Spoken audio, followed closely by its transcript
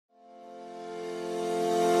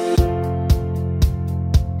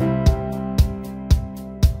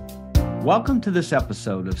Welcome to this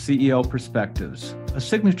episode of CEO Perspectives, a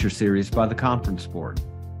signature series by the Conference Board.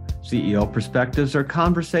 CEO Perspectives are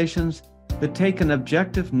conversations that take an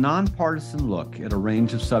objective, nonpartisan look at a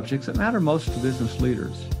range of subjects that matter most to business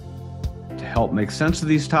leaders. To help make sense of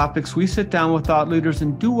these topics, we sit down with thought leaders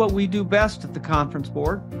and do what we do best at the Conference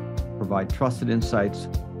Board, provide trusted insights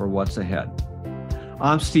for what's ahead.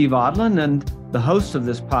 I'm Steve Odland and the host of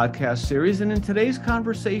this podcast series, and in today's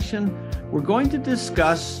conversation, we're going to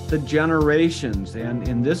discuss the generations, and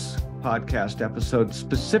in this podcast episode,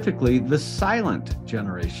 specifically the silent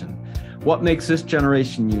generation. What makes this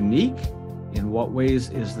generation unique? In what ways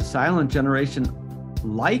is the silent generation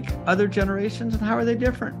like other generations, and how are they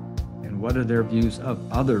different? And what are their views of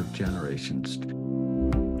other generations?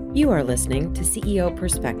 You are listening to CEO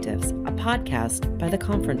Perspectives, a podcast by the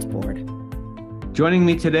Conference Board. Joining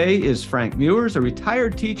me today is Frank Meuers, a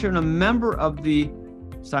retired teacher and a member of the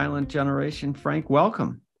silent generation. Frank,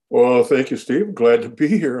 welcome. Well, thank you, Steve. Glad to be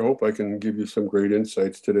here. I hope I can give you some great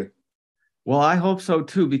insights today. Well, I hope so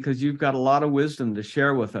too, because you've got a lot of wisdom to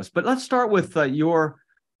share with us. But let's start with your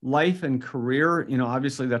life and career. You know,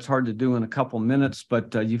 obviously that's hard to do in a couple minutes,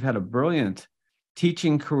 but you've had a brilliant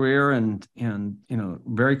teaching career and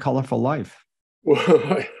very colorful life.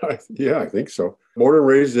 Well, I think so. Born and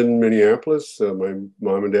raised in Minneapolis. My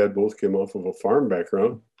mom and dad both came off of a farm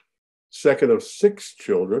background. Second of 6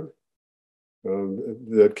 children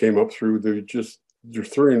that came up through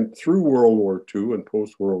through World War II and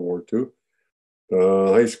post World War II.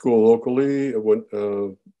 High school locally,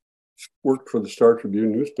 worked for the Star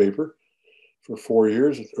Tribune newspaper for 4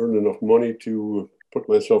 years. Earned enough money to put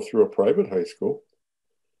myself through a private high school.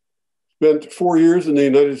 Spent 4 years in the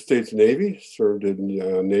United States Navy, served in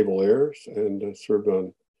naval airs, and served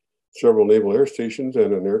on several naval air stations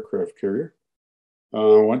and an aircraft carrier.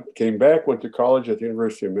 Came back, went to college at the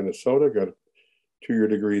University of Minnesota, got a 2-year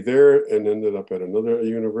degree there, and ended up at another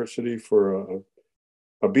university for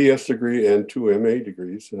a BS degree and 2 MA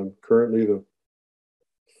degrees. I'm currently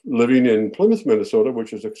living in Plymouth, Minnesota,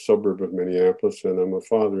 which is a suburb of Minneapolis, and I'm a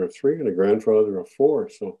father of 3 and a grandfather of 4.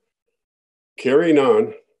 So carrying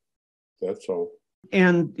on. That's all.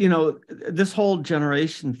 And, this whole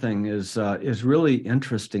generation thing is really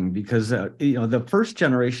interesting because, the first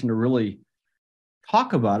generation to really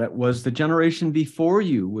talk about it was the generation before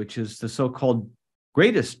you, which is the so-called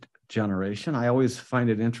greatest generation. I always find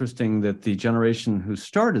it interesting that the generation who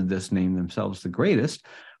started this named themselves the greatest.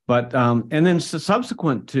 But, and then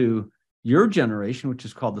subsequent to your generation, which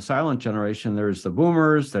is called the silent generation, there's the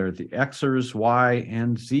boomers, there are the Xers, Y,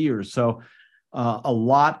 and Zers. So, a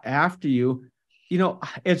lot after you.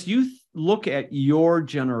 As you look at your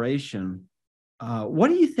generation, what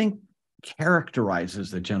do you think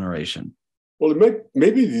characterizes the generation? Well,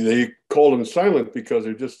 maybe they called them silent because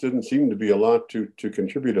there just didn't seem to be a lot to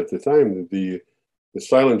contribute at the time. The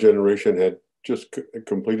silent generation had just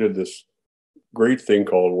completed this great thing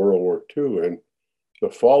called World War II, and the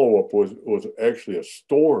follow-up was actually a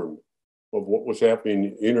storm of what was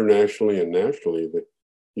happening internationally and nationally. The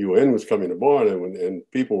UN was coming aboard, and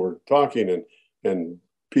people were talking, and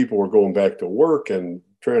people were going back to work, and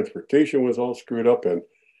transportation was all screwed up, and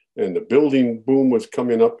the building boom was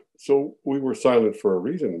coming up. So we were silent for a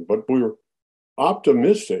reason, but we were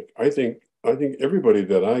optimistic. I think everybody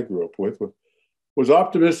that I grew up with was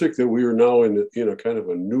optimistic that we were now in a kind of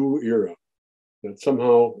a new era, that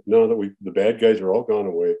somehow now that the bad guys are all gone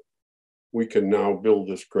away, we can now build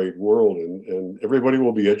this great world, and everybody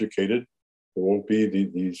will be educated. There won't be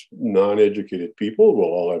these non-educated people. We'll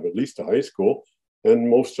all have at least a high school. And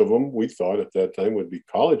most of them, we thought at that time, would be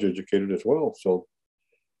college educated as well. So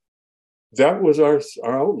that was our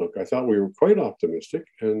outlook. I thought we were quite optimistic.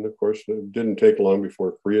 And of course, it didn't take long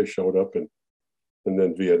before Korea showed up and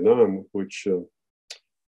then Vietnam, which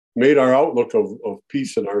made our outlook of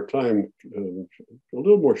peace in our time a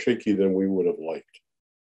little more shaky than we would have liked.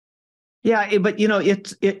 Yeah, but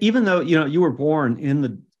even though you were born in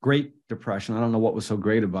the Great Depression, I don't know what was so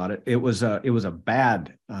great about it. It was a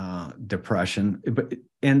bad depression,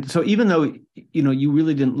 and so even though you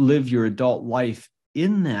really didn't live your adult life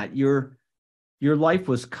in that, your life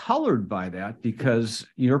was colored by that because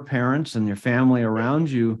your parents and your family around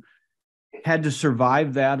you had to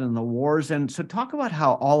survive that and the wars. And so, talk about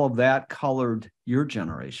how all of that colored your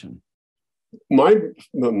generation. My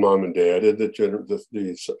mom and dad,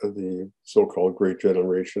 the so-called Great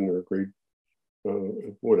Generation or Great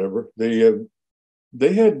whatever, they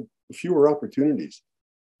had fewer opportunities.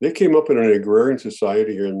 They came up in an agrarian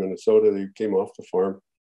society here in Minnesota. They came off the farm,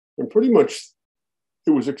 and pretty much it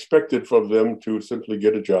was expected of them to simply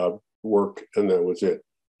get a job, work, and that was it.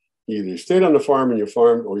 You either stayed on the farm and you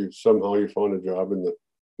farmed, or you found a job in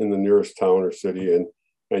in the nearest town or city,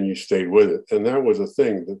 and you stayed with it. And that was a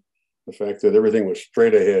thing, the fact that everything was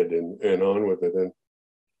straight ahead and on with it. And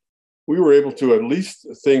we were able to at least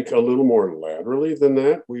think a little more laterally than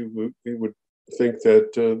that. We would think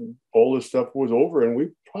that all this stuff was over, and we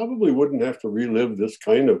probably wouldn't have to relive this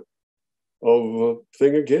kind of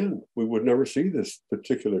thing again. We would never see this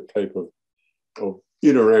particular type of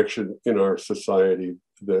interaction in our society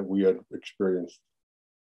that we had experienced.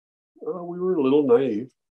 We were a little naive.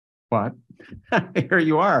 But here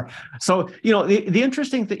you are. So, the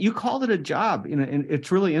interesting thing, you called it a job, and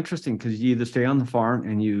it's really interesting because you either stay on the farm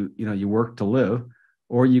and you work to live,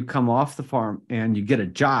 or you come off the farm and you get a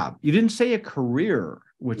job. You didn't say a career,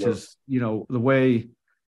 which is, the way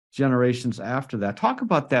generations after that. Talk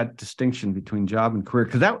about that distinction between job and career,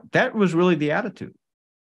 because that was really the attitude.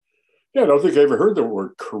 Yeah, I don't think I ever heard the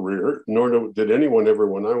word career, nor did anyone ever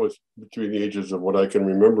when I was between the ages of what I can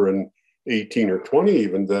remember in 18 or 20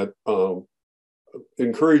 even, that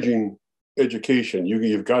encouraging education.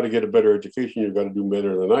 You've got to get a better education. You've got to do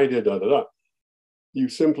better than I did, You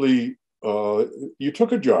simply, you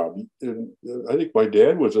took a job. And I think my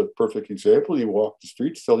dad was a perfect example. He walked the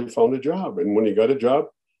streets till he found a job. And when he got a job,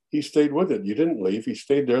 he stayed with it. You didn't leave. He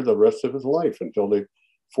stayed there the rest of his life until they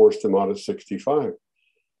forced him out at 65.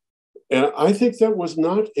 And I think that was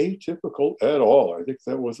not atypical at all. I think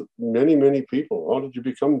that was many, many people. How did you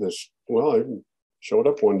become this? Well, I showed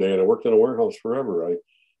up one day and I worked in a warehouse forever.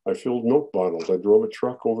 I filled milk bottles. I drove a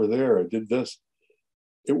truck over there. I did this.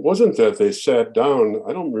 It wasn't that they sat down.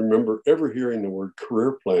 I don't remember ever hearing the word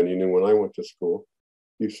career planning. And when I went to school,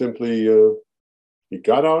 you simply, you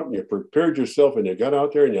got out and you prepared yourself and you got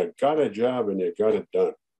out there and you got a job and you got it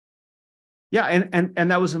done. Yeah,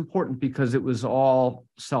 and that was important because it was all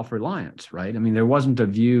self-reliance, right? I mean, there wasn't a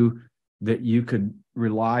view that you could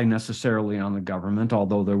rely necessarily on the government,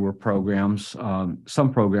 although there were programs,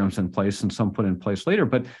 some programs in place and some put in place later.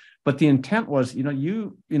 But the intent was,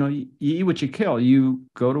 you eat what you kill. You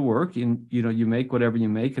go to work and you make whatever you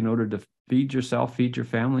make in order to feed yourself, feed your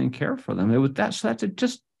family, and care for them. So that's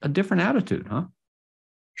just a different attitude, huh?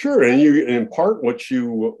 Sure, and you impart what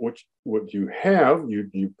you have.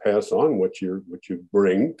 You pass on what you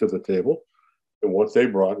bring to the table, and what they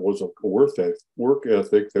brought was a work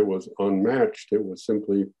ethic that was unmatched. It was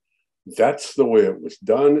simply that's the way it was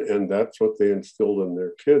done, and that's what they instilled in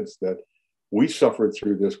their kids. That we suffered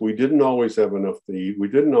through this. We didn't always have enough to eat. We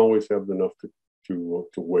didn't always have enough to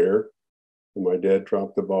wear. And my dad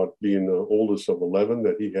talked about being the oldest of 11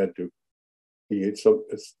 that he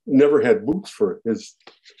never had boots for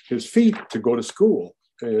his feet to go to school.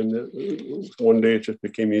 And one day it just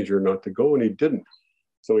became easier not to go, and he didn't.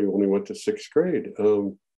 So he only went to 6th grade.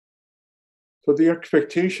 So the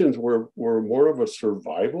expectations were more of a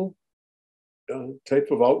survival type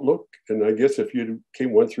of outlook. And I guess if you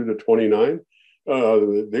went through the 29,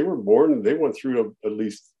 they went through at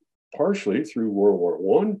least partially through World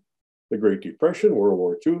War I, the Great Depression, World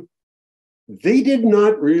War II. They did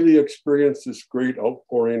not really experience this great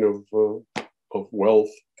outpouring of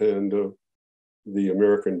wealth and the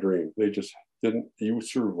American dream. They just didn't. You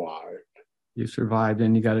survived. You survived,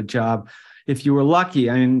 and you got a job. If you were lucky,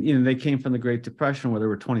 I mean, they came from the Great Depression where there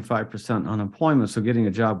were 25% unemployment, so getting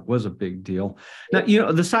a job was a big deal.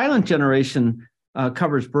 Now, the silent generation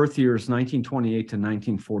covers birth years 1928 to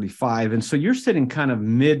 1945, and so you're sitting kind of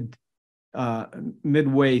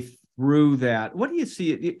midway through that. What do you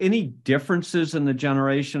see? Any differences in the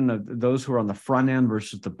generation of those who are on the front end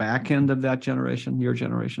versus the back end of that generation, your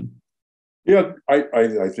generation? Yeah, I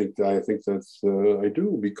think that's I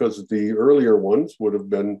do, because the earlier ones would have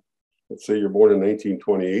been, let's say you're born in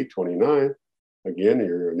 1928, 29. Again,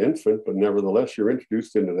 you're an infant, but nevertheless, you're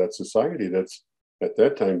introduced into that society that's at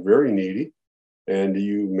that time very needy, and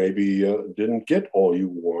you maybe didn't get all you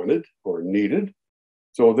wanted or needed.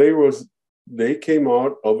 So they came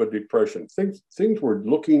out of a depression. Things were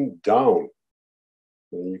looking down.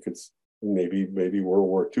 And you could maybe World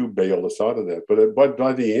War II bailed us out of that. But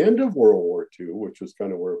by the end of World War II, which was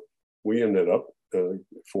kind of where we ended up,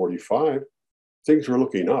 45, things were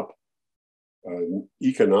looking up.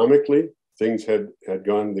 Economically, things had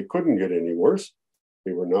gone. They couldn't get any worse.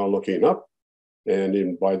 They were now looking up.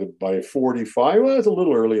 And by 45, well, it's a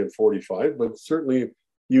little early in 45, but certainly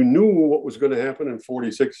you knew what was going to happen in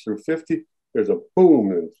 46 through 50. There's a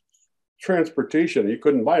boom in transportation. You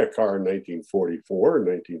couldn't buy a car in 1944 or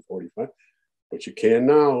 1945, but you can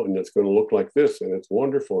now, and it's going to look like this, and it's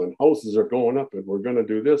wonderful. And houses are going up, and we're going to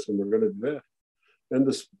do this, and we're going to do that.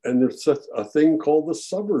 And there's such a thing called the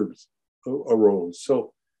suburbs arose.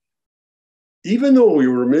 So even though we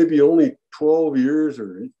were maybe only 12 years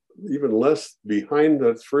or even less behind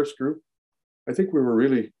that first group, I think we were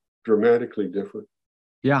really dramatically different.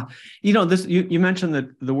 Yeah. This you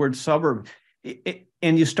mentioned the word suburb.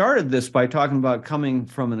 And you started this by talking about coming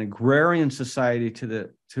from an agrarian society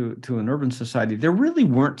to an urban society. There really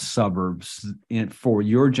weren't suburbs for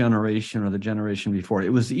your generation or the generation before.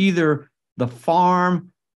 It was either the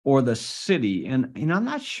farm or the city. And I'm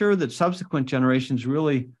not sure that subsequent generations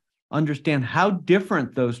really understand how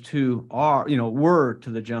different those two were to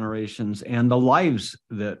the generations and the lives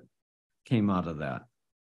that came out of that.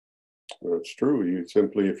 Well, it's true.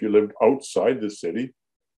 If you lived outside the city,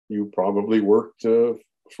 you probably worked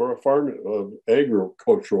for a farm,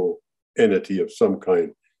 agricultural entity of some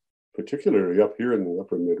kind, particularly up here in the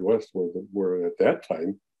upper Midwest, where at that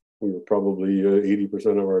time, we were probably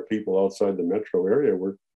 80% of our people outside the metro area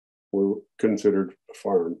were considered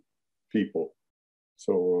farm people.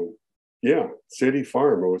 So, city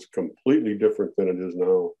farm was completely different than it is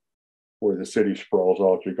now, where the city sprawls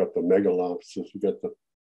out. You got the megalopolis, you got the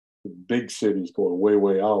big cities going way,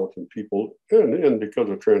 way out, and people, and because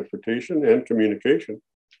of transportation and communication,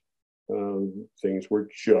 things were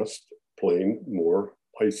just plain more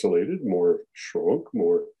isolated, more shrunk,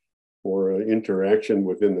 more interaction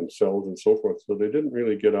within themselves and so forth. So they didn't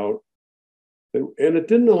really get out, and it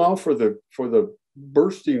didn't allow for the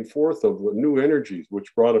bursting forth of new energies,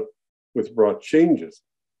 which brought changes.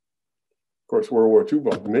 Of course, World War II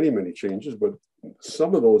brought many, many changes, but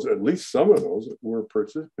at least some of those were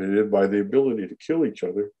precipitated by the ability to kill each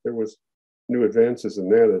other. There was new advances in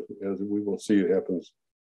that, as we will see it happens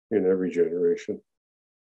in every generation.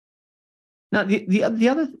 Now, the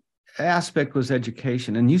other aspect was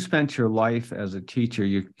education, and you spent your life as a teacher.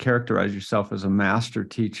 You characterized yourself as a master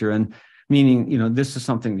teacher, and meaning, this is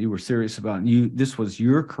something that you were serious about. This was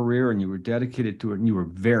your career, and you were dedicated to it, and you were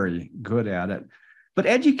very good at it. But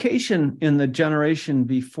education in the generation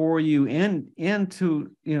before you and to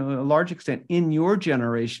a large extent in your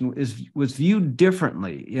generation was viewed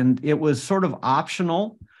differently, and it was sort of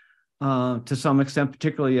optional to some extent.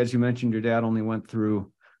 Particularly, as you mentioned, your dad only went through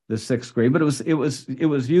the 6th grade, but it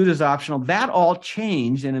was viewed as optional. That all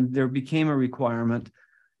changed, and there became a requirement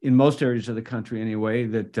in most areas of the country anyway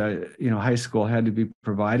that high school had to be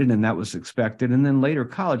provided, and that was expected, and then later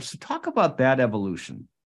college. So talk about that evolution.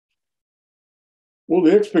 Well,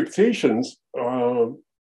 the expectations,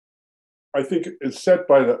 I think, is set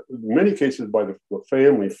in many cases by the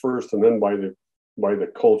family first, and then by the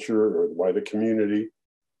culture or by the community.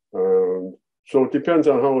 So it depends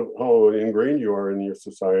on how ingrained you are in your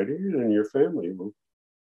society and your family.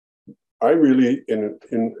 I really, in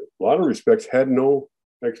a lot of respects, had no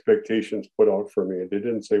expectations put out for me. They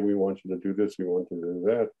didn't say, we want you to do this, we want you to do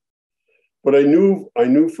that. But I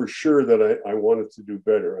knew for sure that I wanted to do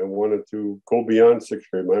better. I wanted to go beyond 6th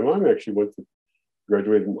grade. My mom actually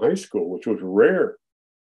graduated from high school, which was rare.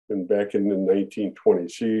 And back in the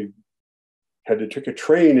 1920s, she had to take a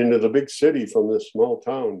train into the big city from this small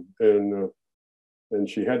town, and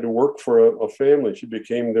she had to work for a family. She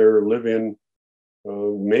became their live-in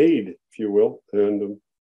maid, if you will. And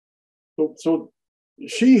so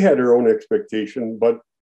she had her own expectation, but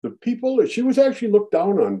the people, she was actually looked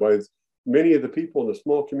down on by many of the people in the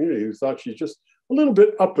small community who thought she's just a little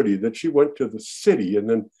bit uppity, that she went to the city and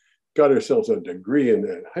then got herself a degree, in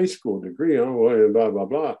a high school degree, and blah, blah,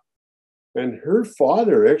 blah. And her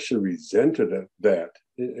father actually resented that.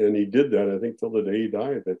 And he did that, I think, till the day he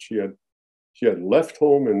died, that she had left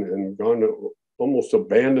home and gone to almost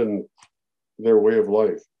abandon their way of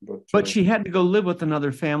life. But she had to go live with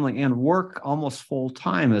another family and work almost full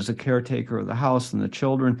time as a caretaker of the house and the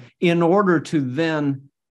children in order to then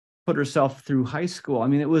put herself through high school. I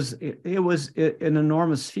mean, it was an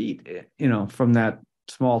enormous feat, from that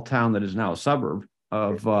small town that is now a suburb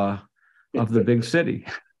of the big city.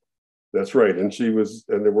 That's right. And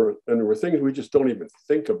there were things we just don't even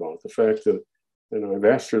think about. The fact that, I've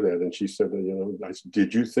asked her that, and she said, I said,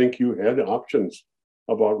 did you think you had options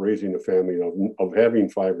about raising a family of having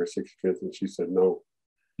 5 or 6 kids? And she said, no.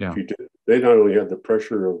 Yeah. She did. They not only had the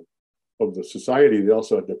pressure of the society, they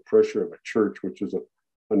also had the pressure of a church, which is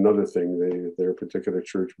another thing their particular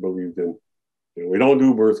church believed in. We don't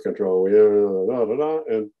do birth control.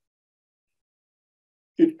 And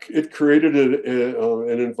it created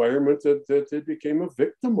an environment that they became a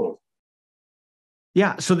victim of.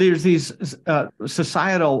 Yeah, so there's these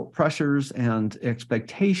societal pressures and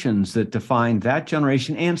expectations that define that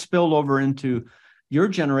generation and spilled over into your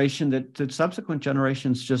generation that subsequent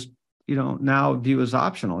generations just now view as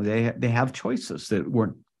optional. They have choices that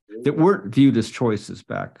weren't viewed as choices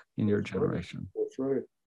back in your generation. That's right.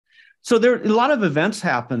 So there a lot of events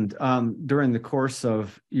happened during the course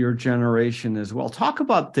of your generation as well. Talk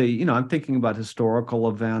about I'm thinking about historical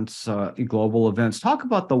events, global events. Talk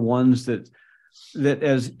about the ones that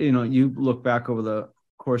as you look back over the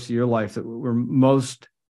course of your life that were most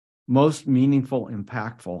meaningful,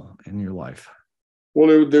 impactful in your life.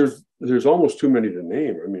 Well, there's almost too many to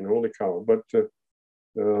name. I mean, holy cow! But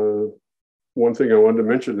one thing I wanted to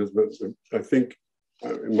mention is that I think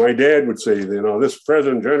my dad would say, this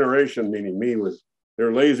present generation, meaning me,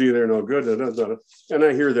 they're lazy, they're no good, and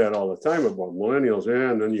I hear that all the time about millennials. Yeah,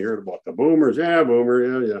 and then you hear about the boomers. Yeah,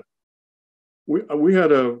 boomer. Yeah.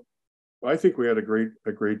 I think we had a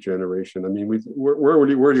great generation. I mean, where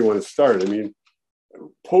do you want to start? I mean,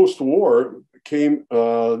 post-war came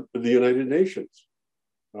the United Nations.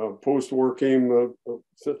 Post-war came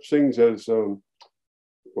such things as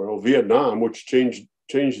Vietnam, which changed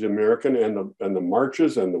the American and the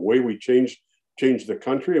marches and the way we changed the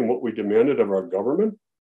country and what we demanded of our government.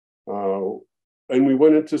 And we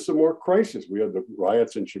went into some more crises. We had the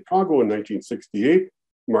riots in Chicago in 1968.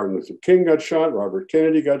 Martin Luther King got shot. Robert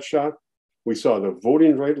Kennedy got shot. We saw the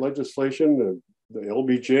voting right legislation, the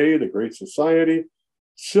LBJ, the Great Society,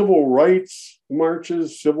 civil rights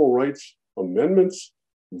marches, civil rights amendments,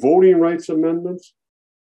 voting rights amendments.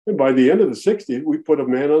 And by the end of the 60s, we put a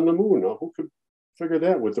man on the moon. Now, who could figure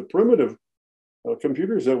that? With the primitive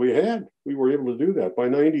computers that we had, we were able to do that. By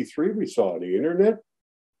 93, we saw the internet.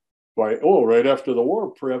 Right after the war,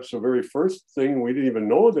 perhaps the very first thing we didn't even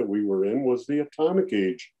know that we were in was the atomic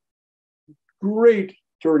age. Great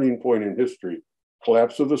turning point in history.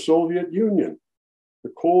 Collapse of the Soviet Union,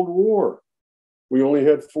 the Cold War. We only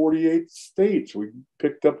had 48 states. We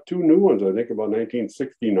picked up 2 new ones, I think, about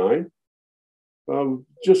 1969.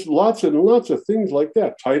 Just lots and lots of things like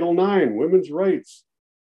that. Title IX, women's rights.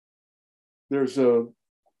 There's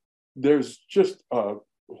just a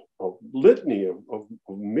litany of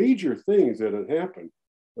major things that had happened.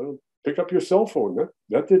 Pick up your cell phone.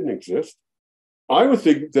 That didn't exist. I would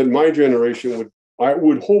think that my generation I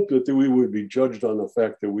would hope that we would be judged on the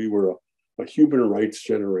fact that we were a human rights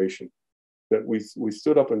generation, that we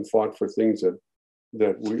stood up and fought for things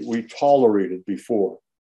that we tolerated before,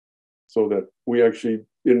 so that we actually,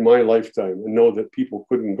 in my lifetime, know that people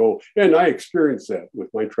couldn't go. And I experienced that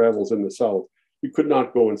with my travels in the South. You could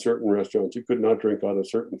not go in certain restaurants. You could not drink out of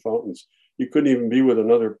certain fountains. You couldn't even be with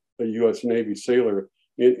a U.S. Navy sailor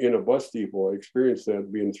in a bus depot. I experienced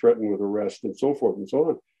that, being threatened with arrest and so forth and so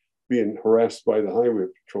on, being harassed by the Highway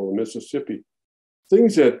Patrol in Mississippi.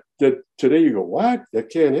 Things that today you go, what? That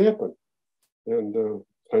can't happen. And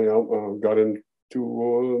I got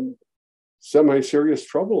into semi-serious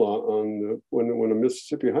trouble when a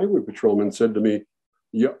Mississippi Highway Patrolman said to me,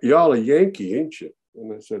 "Y'all a Yankee, ain't you?"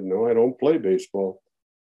 And I said, "No, I don't play baseball."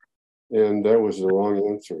 And that was the wrong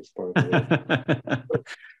answer, by the way.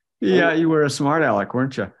 Yeah, you were a smart aleck,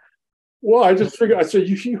 weren't you? Well, I just figured, I said,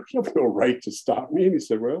 you have no right to stop me. And he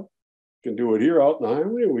said, "Well, we can do it here out in the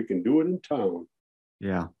highway, or we can do it in town."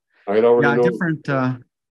 Yeah. I'd already known.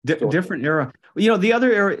 Different era. The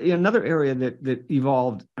other area, another area that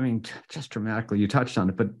evolved, I mean, just dramatically, you touched on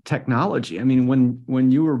it, but technology. I mean,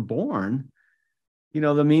 when you were born,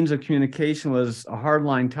 the means of communication was a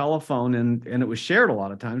hardline telephone, and it was shared a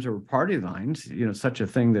lot of times. There were party lines, such a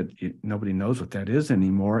thing that nobody knows what that is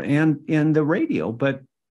anymore, and the radio, but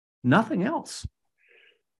nothing else.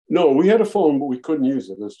 No, we had a phone, but we couldn't use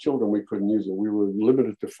it. As children, we couldn't use it. We were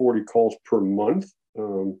limited to 40 calls per month.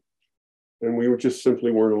 And we just simply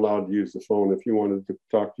weren't allowed to use the phone. If you wanted to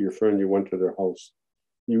talk to your friend, you went to their house.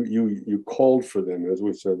 You called for them, as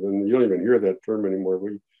we said. And you don't even hear that term anymore.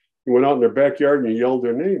 You went out in their backyard and you yelled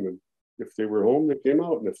their name. And if they were home, they came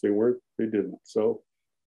out. And if they weren't, they didn't. So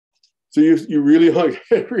you really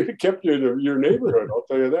kept your neighborhood, I'll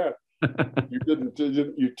tell you that.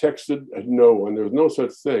 You texted no, and there was no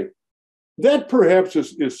such thing. That perhaps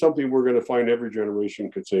is something we're going to find every generation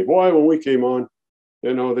could say, boy, when we came on,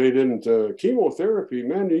 they didn't, chemotherapy,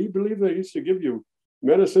 man, do you believe they used to give you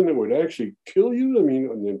medicine that would actually kill you? I mean,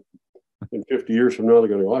 and then in 50 years from now, they're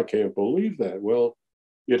going to go, I can't believe that. Well,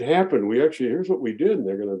 it happened. Here's what we did. And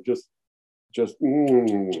they're going to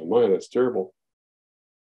man, that's terrible.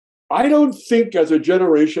 I don't think as a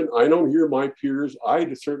generation, I don't hear my peers,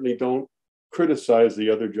 I certainly don't criticize the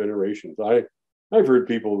other generations. I've heard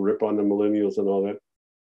people rip on the millennials and all that.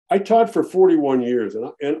 I taught for 41 years,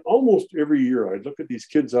 and almost every year I'd look at these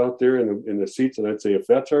kids out there in the seats, and I'd say, if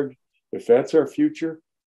that's our future,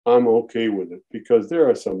 I'm okay with it, because there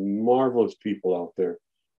are some marvelous people out there.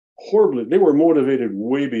 Horribly, they were motivated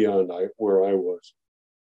way beyond where I was.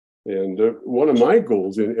 And one of my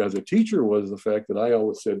goals as a teacher was the fact that I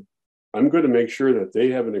always said, I'm going to make sure that they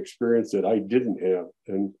have an experience that I didn't have.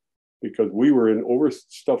 And because we were in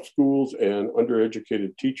overstuffed schools and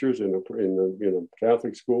undereducated teachers in a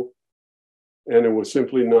Catholic school, and it was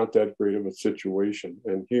simply not that great of a situation.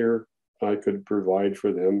 And here I could provide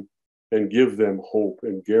for them and give them hope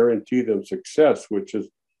and guarantee them success, which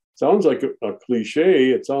sounds like a cliche.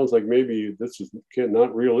 It sounds like maybe this is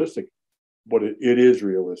not realistic, but it is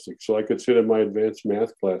realistic. So I could sit in my advanced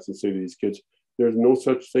math class and say to these kids, there's no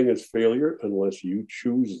such thing as failure unless you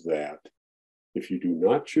choose that. If you do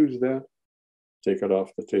not choose that, take it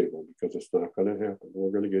off the table, because it's not going to happen.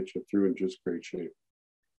 We're going to get you through in just great shape.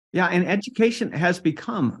 Yeah, and education has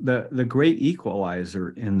become the great equalizer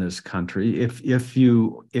in this country. If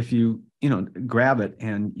you grab it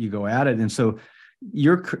and you go at it, and so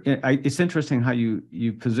it's interesting how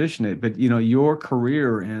you position it. But your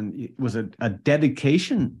career was a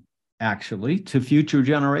dedication actually to future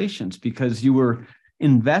generations, because you were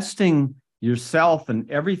investing yourself and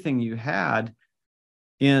everything you had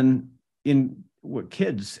in what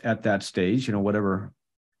kids at that stage, whatever.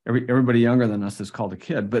 Everybody younger than us is called a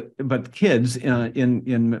kid, but kids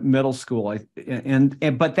in middle school,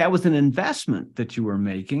 but that was an investment that you were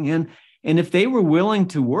making, and if they were willing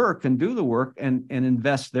to work and do the work and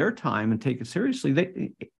invest their time and take it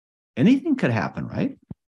seriously, anything could happen, right?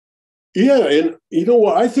 Yeah, and you know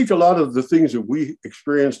what? I think a lot of the things that we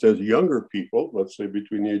experienced as younger people, let's say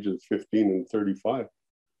between the ages of 15 and 35,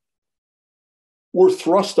 were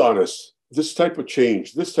thrust on us. This type of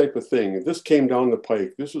change, this type of thing, this came down the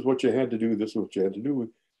pike. This is what you had to do. This is what you had to do.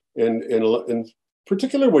 And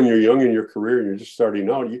particularly when you're young in your career and you're just starting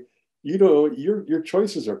out, your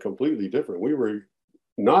choices are completely different. We were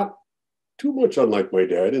not too much unlike my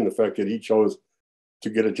dad in the fact that he chose to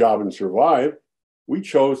get a job and survive. We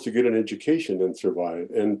chose to get an education and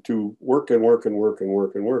survive, and to work and work and work and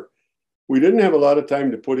work and work. We didn't have a lot of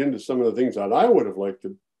time to put into some of the things that I would have liked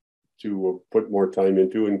to put more time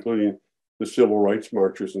into, including the civil rights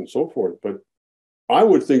marches and so forth. But I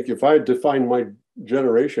would think if I defined my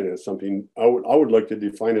generation as something, I would like to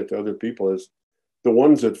define it to other people as the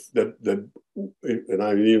ones that and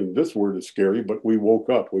I mean, even this word is scary, but we woke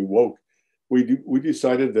up. We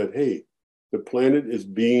decided that, hey, the planet is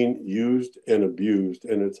being used and abused,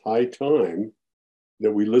 and it's high time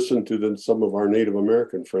that we listen to some of our Native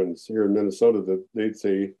American friends here in Minnesota, that they'd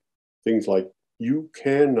say things like, you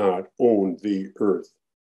cannot own the earth.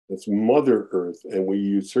 It's Mother Earth, and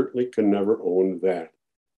you certainly can never own that.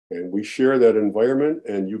 And we share that environment,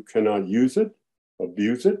 and you cannot use it,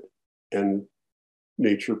 abuse it, and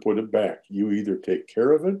nature put it back. You either take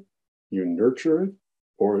care of it, you nurture it,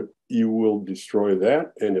 or you will destroy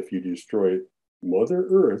that. And if you destroy Mother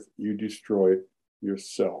Earth, you destroy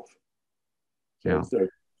yourself. So yeah. I'm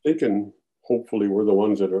thinking hopefully we're the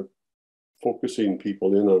ones that are focusing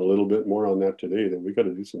people in on a little bit more on that today, that we got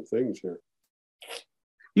to do some things here.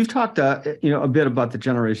 You've talked, a bit about the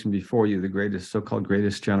generation before you, the so-called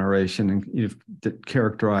greatest generation, and you've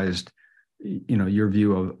characterized, your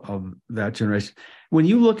view of that generation. When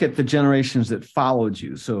you look at the generations that followed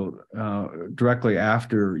you, so directly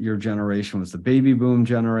after your generation was the baby boom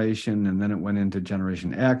generation, and then it went into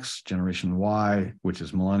Generation X, Generation Y, which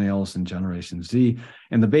is millennials, and Generation Z.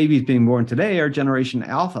 And the babies being born today are Generation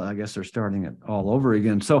Alpha. I guess they're starting it all over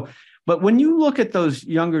again. So, but when you look at those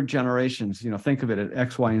younger generations, think of it at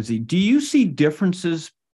X, Y, and Z, do you see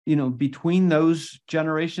differences, between those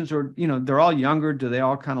generations, or, they're all younger? Do they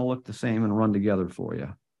all kind of look the same and run together for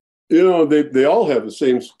you? They all have the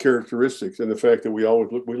same characteristics, and the fact that we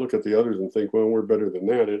look at the others and think, well, we're better than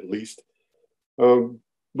that at least.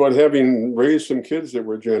 But having raised some kids that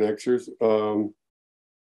were Gen Xers,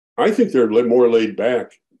 I think they're more laid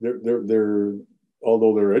back. They're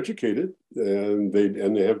although they're educated and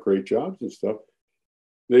they have great jobs and stuff.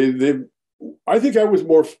 I think I was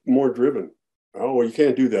more driven. Oh, you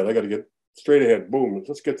can't do that. I got to get straight ahead. Boom,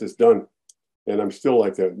 let's get this done. And I'm still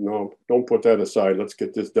like that. No, don't put that aside. Let's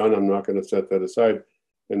get this done. I'm not going to set that aside.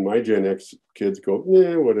 And my Gen X kids go,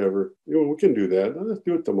 whatever. We can do that. Let's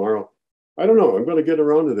do it tomorrow. I don't know. I'm going to get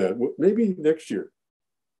around to that. Maybe next year.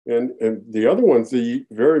 And the other ones, the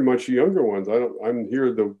very much younger ones, I'm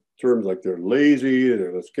hearing the terms like they're lazy,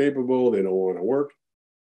 they're less capable, they don't want to work.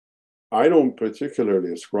 I don't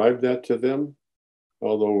particularly ascribe that to them,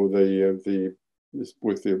 although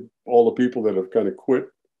all the people that have kind of quit,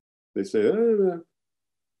 they say,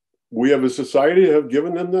 we have a society that have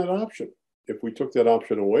given them that option. If we took that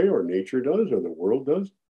option away, or nature does, or the world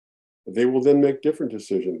does, they will then make different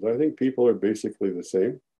decisions. I think people are basically the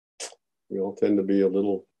same. We all tend to be a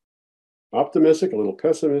little optimistic, a little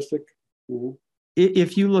pessimistic. Mm-hmm.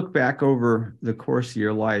 If you look back over the course of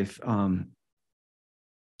your life,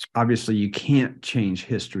 obviously you can't change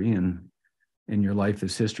history, and your life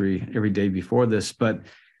is history every day before this. But,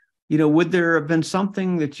 would there have been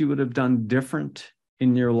something that you would have done different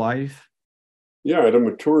in your life? Yeah, I'd have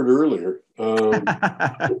matured earlier.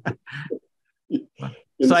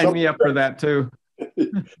 Sign me up for that too.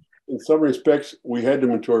 In some respects, we had to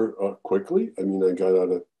mature quickly. I mean, I got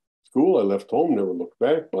out of school, I left home, never looked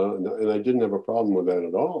back, and I didn't have a problem with that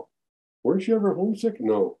at all. Weren't you ever homesick?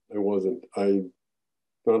 No, I wasn't.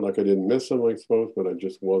 Not like I didn't miss them, I suppose, but I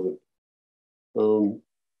just wasn't.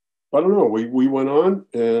 I don't know. We went on,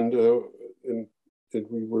 and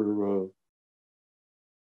we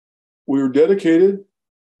were dedicated.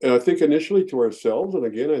 I think initially to ourselves, and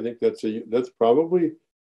again, I think that's probably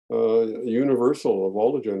universal of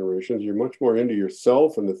all the generations. You're much more into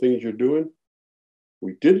yourself and the things you're doing.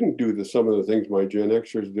 We didn't do some of the things my Gen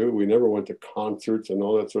Xers do. We never went to concerts and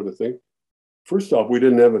all that sort of thing. First off, we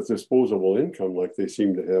didn't have a disposable income like they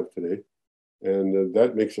seem to have today. And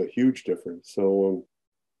that makes a huge difference. So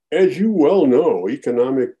as you well know,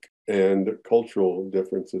 economic and cultural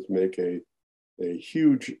differences make a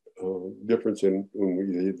huge difference in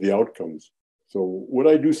the outcomes. So would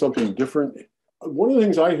I do something different? One of the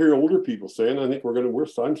things I hear older people say, and I think I'm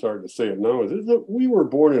starting to say it now, is that we were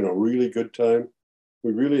born in a really good time.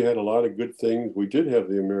 We really had a lot of good things. We did have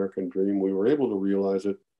the American dream. We were able to realize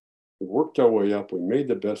it. We worked our way up. We made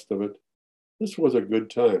the best of it. This was a good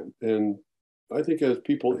time. And I think as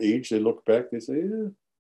people age, they look back, they say, yeah,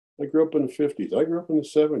 I grew up in the 50s. I grew up in the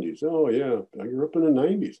 70s. Oh, yeah, I grew up in the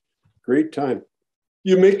 90s. Great time.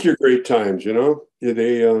 You make your great times,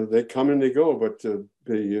 They come and they go, but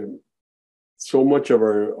so much of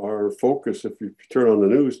our focus, if you turn on the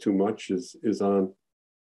news too much, is on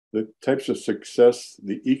the types of success,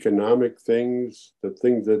 the economic things, the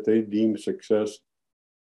things that they deem success.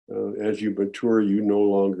 As you mature, you no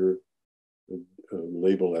longer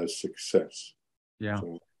label as success. Yeah.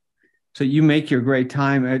 So you make your great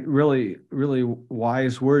time. Really, really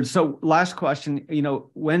wise words. So last question,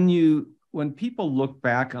 when people look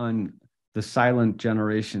back on the silent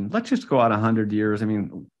generation, let's just go out 100 years. I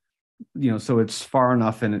mean, so it's far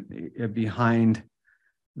enough behind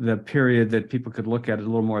the period that people could look at it a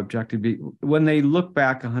little more objectively. When they look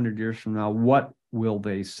back 100 years from now, what will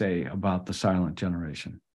they say about the silent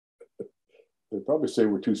generation? They'd probably say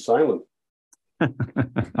we're too silent.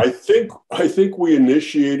 I think we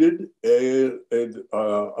initiated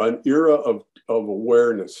an era of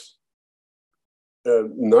awareness,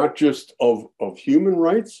 not just of human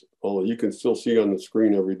rights, although you can still see on the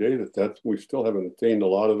screen every day that we still haven't attained a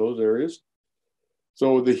lot of those areas.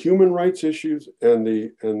 So the human rights issues and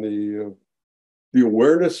the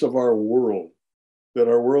awareness of our world, that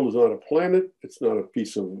our world is not a planet, it's not a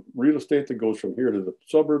piece of real estate that goes from here to the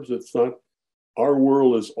suburbs. It's not. Our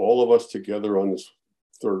world is all of us together on this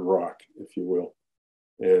third rock, if you will.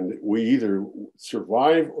 And we either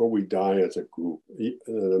survive or we die as a group.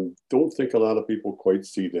 And I don't think a lot of people quite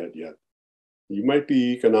see that yet. You might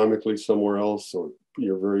be economically somewhere else, or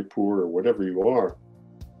you're very poor, or whatever you are,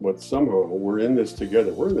 but somehow we're in this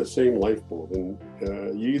together. We're in the same lifeboat, and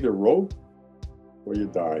you either row or you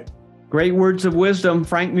die. Great words of wisdom.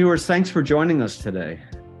 Frank Meuers, thanks for joining us today.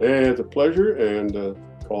 Hey, it's a pleasure, and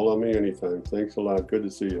call on me anytime. Thanks a lot. Good to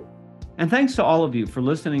see you. And thanks to all of you for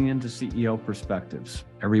listening in to CEO Perspectives.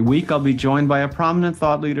 Every week, I'll be joined by a prominent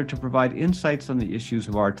thought leader to provide insights on the issues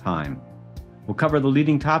of our time. We'll cover the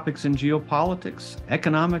leading topics in geopolitics,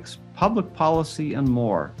 economics, public policy, and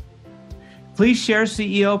more. Please share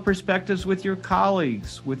CEO Perspectives with your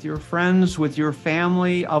colleagues, with your friends, with your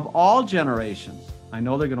family of all generations. I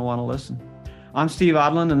know they're going to want to listen. I'm Steve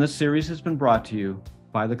Odland, and this series has been brought to you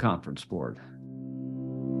by the Conference Board.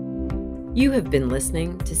 You have been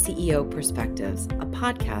listening to CEO Perspectives, a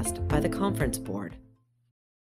podcast by the Conference Board.